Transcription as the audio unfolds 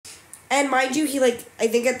And mind you, he, like, I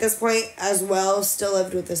think at this point as well, still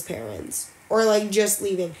lived with his parents. Or, like, just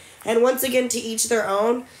leaving. And once again, to each their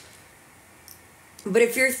own. But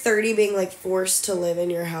if you're 30 being, like, forced to live in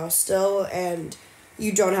your house still, and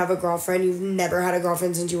you don't have a girlfriend, you've never had a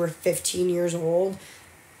girlfriend since you were 15 years old,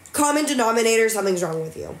 common denominator, something's wrong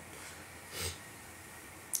with you.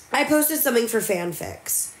 I posted something for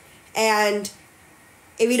fanfics. And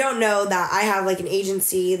if you don't know that, I have, like, an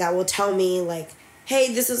agency that will tell me, like,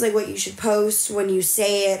 hey, this is, like, what you should post when you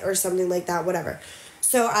say it, or something like that, whatever.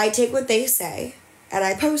 So I take what they say, and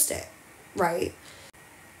I post it, right?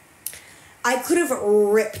 I could have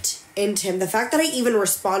ripped into him. The fact that I even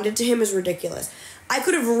responded to him is ridiculous. I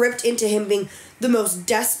could have ripped into him being the most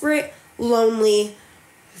desperate, lonely,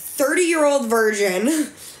 30-year-old virgin.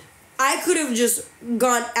 I could have just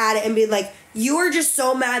gone at it and been like, you are just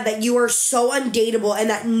so mad that you are so undateable and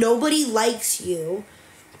that nobody likes you,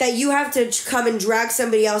 that you have to come and drag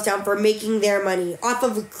somebody else down for making their money off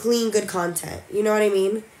of clean, good content. You know what I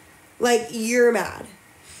mean? Like, you're mad.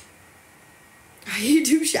 Are you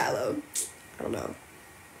too shallow? I don't know.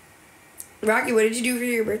 Rocky, what did you do for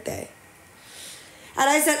your birthday? And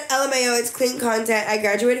I said, LMAO, it's clean content. I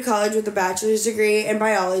graduated college with a bachelor's degree in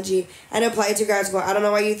biology and applied to grad school. I don't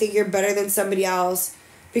know why you think you're better than somebody else.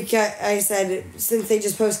 Because I said, since they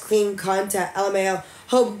just post clean content, LMAO,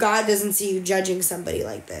 hope God doesn't see you judging somebody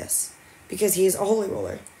like this. Because he is a holy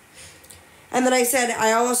roller. And then I said,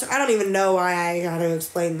 I don't even know why I got to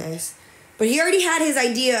explain this. But he already had his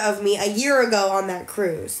idea of me a year ago on that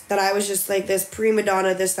cruise. That I was just like this prima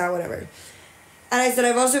donna, this, that, whatever. And I said,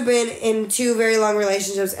 I've also been in 2 very long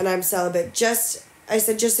relationships and I'm celibate. I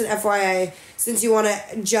said, just an FYI, since you want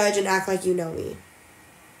to judge and act like you know me.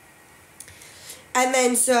 And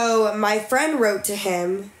then so my friend wrote to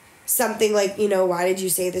him something like, you know, why did you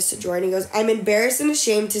say this to Jordan? He goes, I'm embarrassed and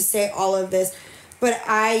ashamed to say all of this, but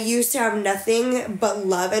I used to have nothing but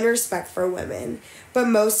love and respect for women. But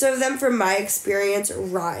most of them, from my experience,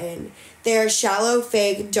 rotten. They are shallow,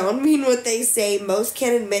 fake, don't mean what they say. Most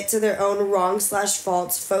can't admit to their own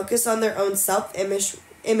wrong/faults, focus on their own self-image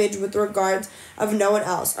with regards of no one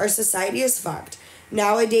else. Our society is fucked.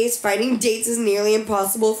 Nowadays, finding dates is nearly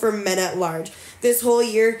impossible for men at large. This whole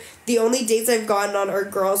year, the only dates I've gotten on are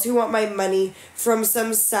girls who want my money from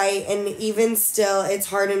some site, and even still, it's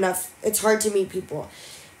hard to meet people.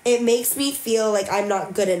 It makes me feel like I'm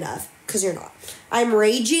not good enough, because you're not. I'm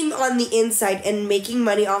raging on the inside, and making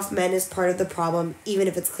money off men is part of the problem, even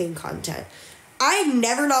if it's clean content. I've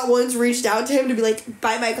never not once reached out to him to be like,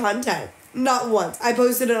 buy my content. Not once. I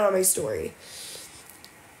posted it on my story.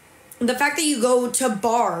 The fact that you go to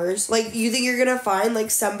bars, like, you think you're gonna find, like,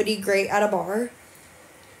 somebody great at a bar?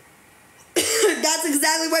 That's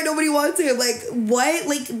exactly why nobody wants him. Like, what?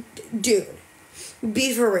 Like, dude,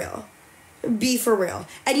 be for real. Be for real.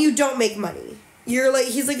 And you don't make money. You're, like,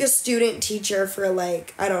 he's, like, a student teacher for,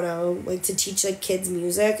 like, I don't know, like, to teach, like, kids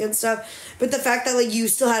music and stuff. But the fact that, like, you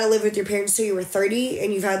still had to live with your parents till you were 30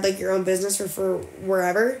 and you've had, like, your own business for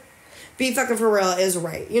wherever, be fucking for real is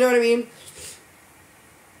right. You know what I mean?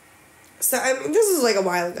 So, I mean, this was, like, a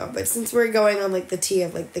while ago, but since we're going on, like, the tea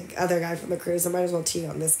of, like, the other guy from the cruise, I might as well tea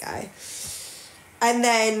on this guy. And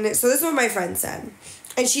then, so this is what my friend said.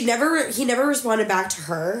 And he never responded back to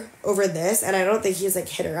her over this, and I don't think he's, like,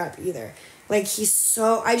 hit her up either. Like,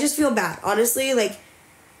 I just feel bad. Honestly, like,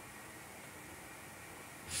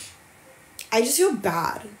 I just feel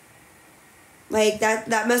bad. Like,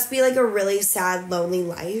 that must be, like, a really sad, lonely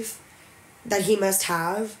life that he must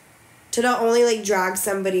have. To not only, like, drag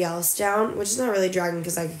somebody else down, which is not really dragging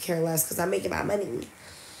because I could care less because I'm making my money.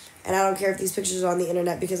 And I don't care if these pictures are on the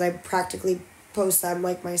internet because I practically post them,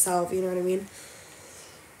 like, myself, you know what I mean?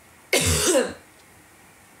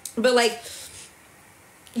 But, like,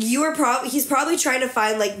 he's probably trying to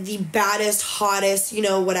find, like, the baddest, hottest, you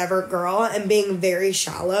know, whatever girl and being very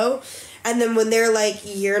shallow. And then when they're like,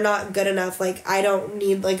 you're not good enough, like, I don't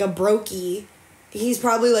need, like, a brokey, he's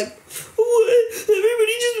probably like, what?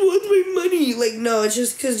 Everybody just wants my money. Like, no, it's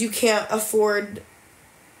just because you can't afford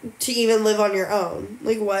to even live on your own.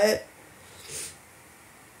 Like, what?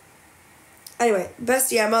 Anyway,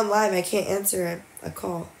 bestie, I'm on live. I can't answer a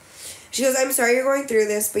call. She goes, I'm sorry you're going through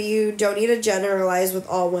this, but you don't need to generalize with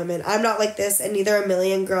all women. I'm not like this, and neither are a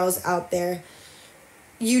million girls out there.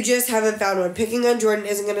 You just haven't found one. Picking on Jordan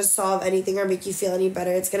isn't going to solve anything or make you feel any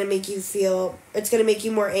better. It's going to make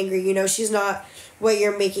you more angry. You know she's not what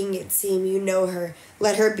you're making it seem. You know her.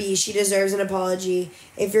 Let her be. She deserves an apology.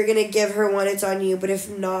 If you're going to give her one, it's on you. But it's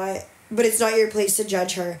not your place to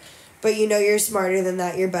judge her. But you know you're smarter than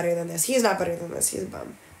that. You're better than this. He's not better than this. He's a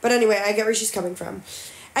bum. But anyway, I get where she's coming from.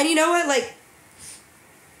 And you know what? Like,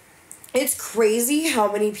 It's crazy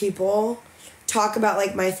how many people talk about,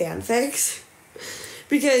 like, my fanfics.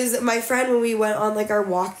 Because my friend, when we went on, like, our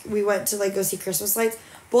walk, we went to, like, go see Christmas lights.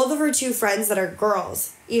 Both of her two friends that are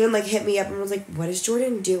girls even, like, hit me up and was like, what is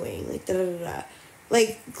Jordan doing? Like, da-da-da-da.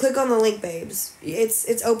 Like, click on the link, babes.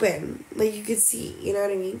 It's open. Like, you could see. You know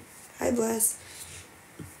what I mean? Hi, Bless.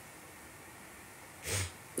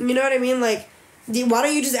 You know what I mean? Like, why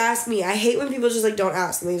don't you just ask me? I hate when people just, like, don't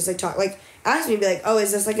ask. And they just, like, talk. Like, ask me, be like, oh,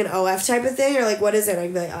 is this, like, an OF type of thing? Or, like, what is it? And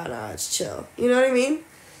I'd be like, oh, no, it's chill. You know what I mean?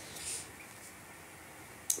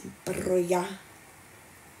 Pero yeah.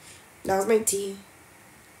 That was my tea.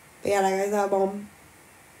 But yeah, like I thought, bomb.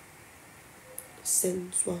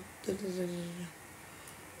 Sensual.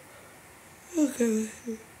 Okay.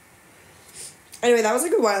 Anyway, that was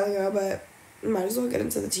like a while ago, but might as well get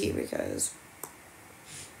into the tea because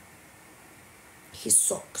he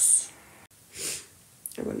sucks.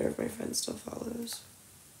 I wonder if my friend still follows.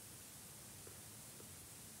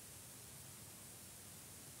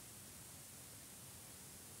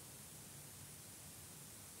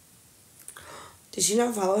 Did she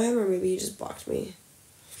not follow him, or maybe he just blocked me?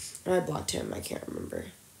 Or I blocked him, I can't remember.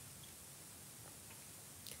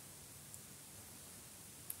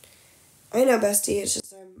 I know, bestie, it's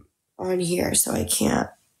just I'm on here, so I can't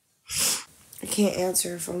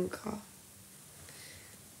answer a phone call.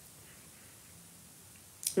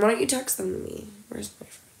 Why don't you text them to me? Where's my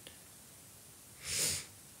friend?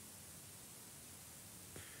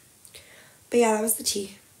 But yeah, that was the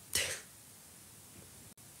tea.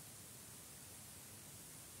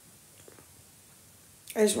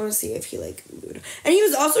 I just want to see if he, like, moved. And he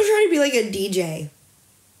was also trying to be, like, a DJ.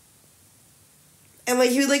 And, like,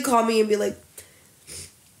 he would, like, call me and be like...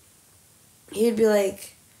 He'd be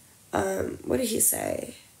like, what did he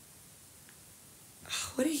say?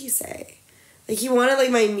 What did he say? Like, he wanted,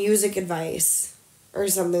 like, my music advice. Or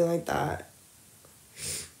something like that.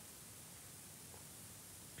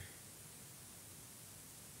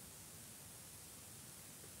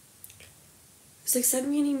 He was like,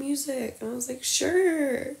 send me any music. And I was like,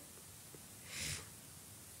 sure.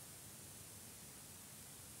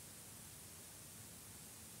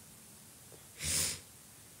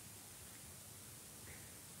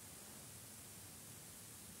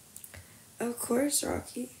 Of course,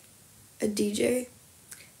 Rocky. A DJ?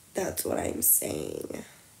 That's what I'm saying.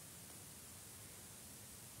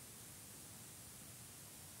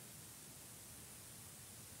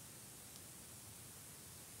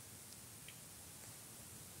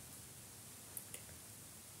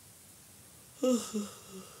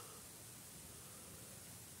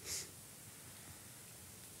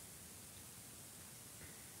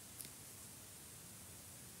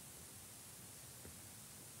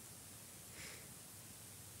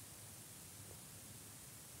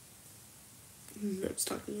 I'm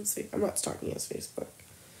stalking his Facebook. I'm not stalking his Facebook.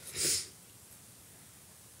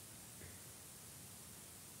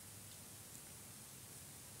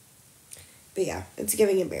 But yeah, it's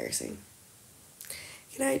getting embarrassing.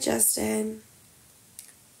 Good night, Justin.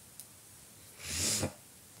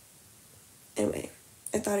 Anyway,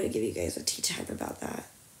 I thought I'd give you guys a tea time about that.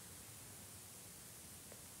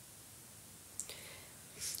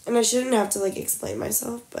 And I shouldn't have to, like, explain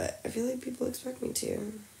myself, but I feel like people expect me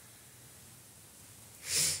to.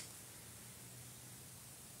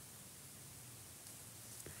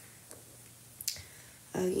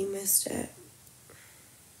 Oh, you missed it.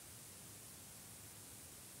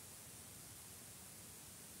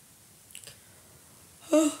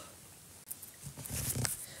 Oh.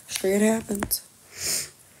 Sure, it happens.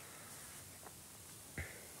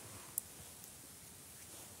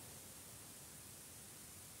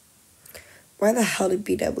 Why the hell did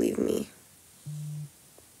B-Dub leave me?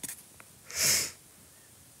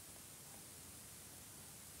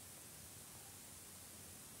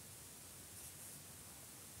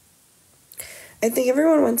 I think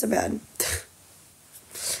everyone went to bed.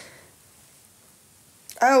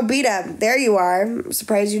 Oh, B-Dub, there you are. I'm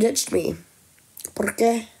surprised you ditched me. ¿Por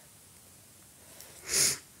qué?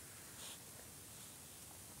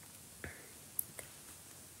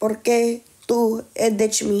 ¿Por qué tú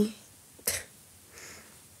ditched me?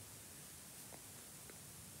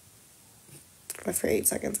 For 8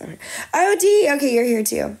 seconds. Oh, D! Okay, you're here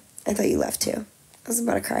too. I thought you left too. I was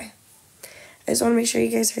about to cry. I just want to make sure you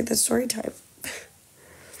guys heard the story time.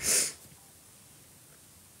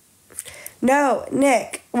 No,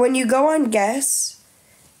 Nick, when you go on guess,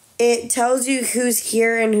 it tells you who's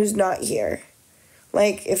here and who's not here.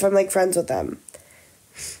 Like, if I'm, like, friends with them.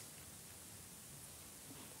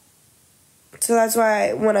 So that's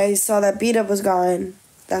why when I saw that B-Dub was gone,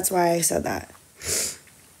 that's why I said that.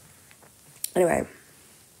 Anyway.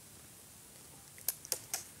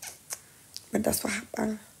 But that's what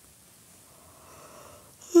happened.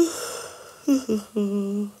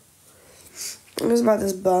 It was about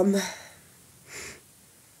this bum.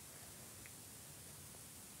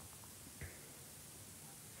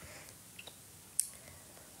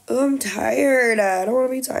 Oh, I'm tired. I don't want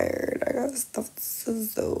to be tired. I got stuff to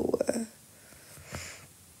do.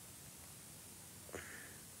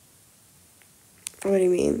 What do you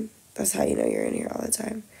mean? That's how you know you're in here all the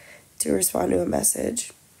time. To respond to a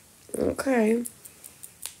message. Okay.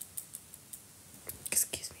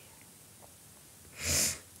 Excuse me.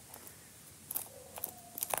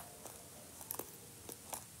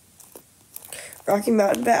 Rocky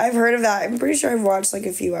Mountain Bet. I've heard of that. I'm pretty sure I've watched like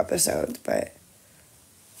a few episodes, but...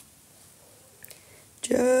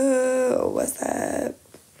 Joe, what's up?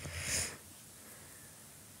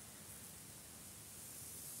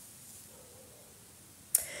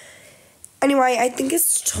 Anyway, I think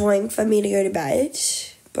it's time for me to go to bed,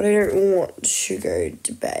 but I don't want to go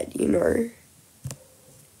to bed, you know?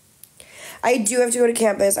 I do have to go to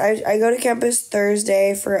campus. I go to campus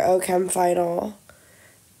Thursday for OChem final,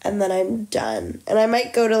 and then I'm done. And I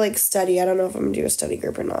might go to, like, study. I don't know if I'm going to do a study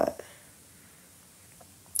group or not.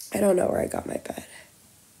 I don't know where I got my bed.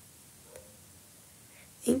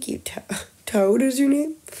 Thank you, Toad is your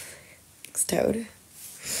name? It's Toad.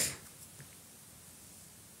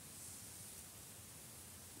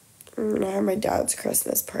 I have my dad's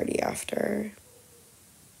Christmas party after.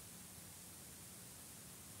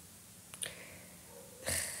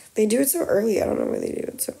 They do it so early. I don't know why they do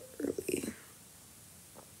it so early.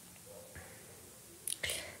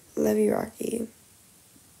 Love you, Rocky.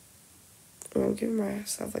 I'm giving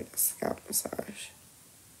myself like a scalp massage.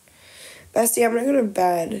 Bestie, I'm gonna go to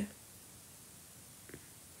bed.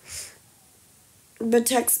 But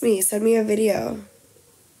text me. Send me a video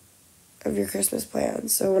of your Christmas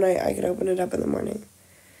plans so when I can open it up in the morning.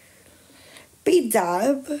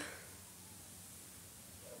 B-dub.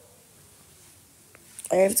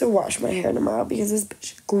 I have to wash my hair tomorrow because this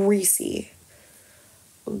bitch is greasy.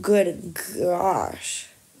 Good gosh.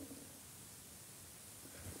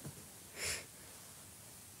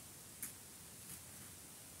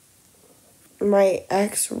 My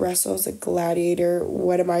ex wrestles a gladiator.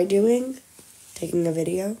 What am I doing? Taking a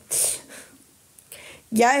video?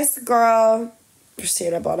 Yes, girl. You're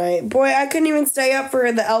staying up all night. Boy, I couldn't even stay up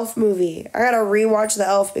for the Elf movie. I gotta rewatch the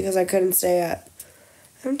Elf because I couldn't stay up.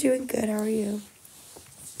 I'm doing good. How are you?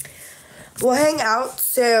 We'll hang out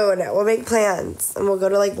soon. We'll make plans. And we'll go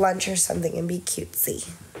to, like, lunch or something and be cutesy.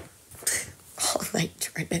 All night,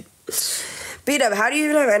 Jordan. B-dub, how do you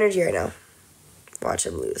even have energy right now? Watch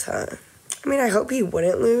him lose, huh? I mean, I hope he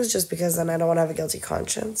wouldn't lose just because then I don't want to have a guilty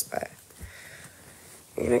conscience, but...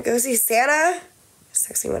 You're gonna go see Santa? Just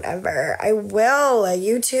text me whenever. I will.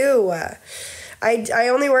 You too. I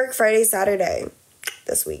only work Friday, Saturday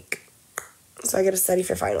this week. So I get to study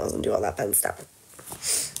for finals and do all that fun stuff.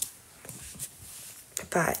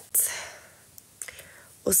 But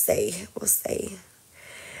we'll see. We'll see.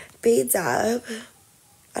 B-dub,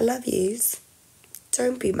 I love yous.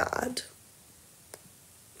 Don't be mad.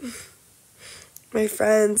 My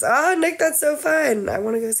friends. Oh, Nick, that's so fun. I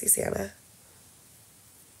want to go see Santa.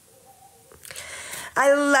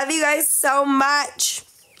 I love you guys so much.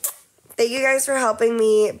 Thank you guys for helping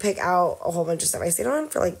me pick out a whole bunch of stuff. I stayed on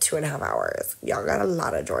for like 2.5 hours. Y'all got a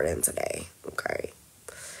lot of Jordan today. Okay.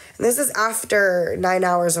 And this is after 9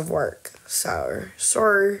 hours of work. So,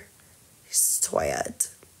 tired.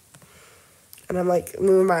 And I'm like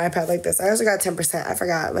moving my iPad like this. I also got 10%. I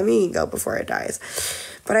forgot. Let me go before it dies.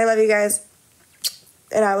 But I love you guys.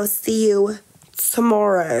 And I will see you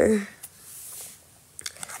tomorrow.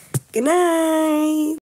 Good night.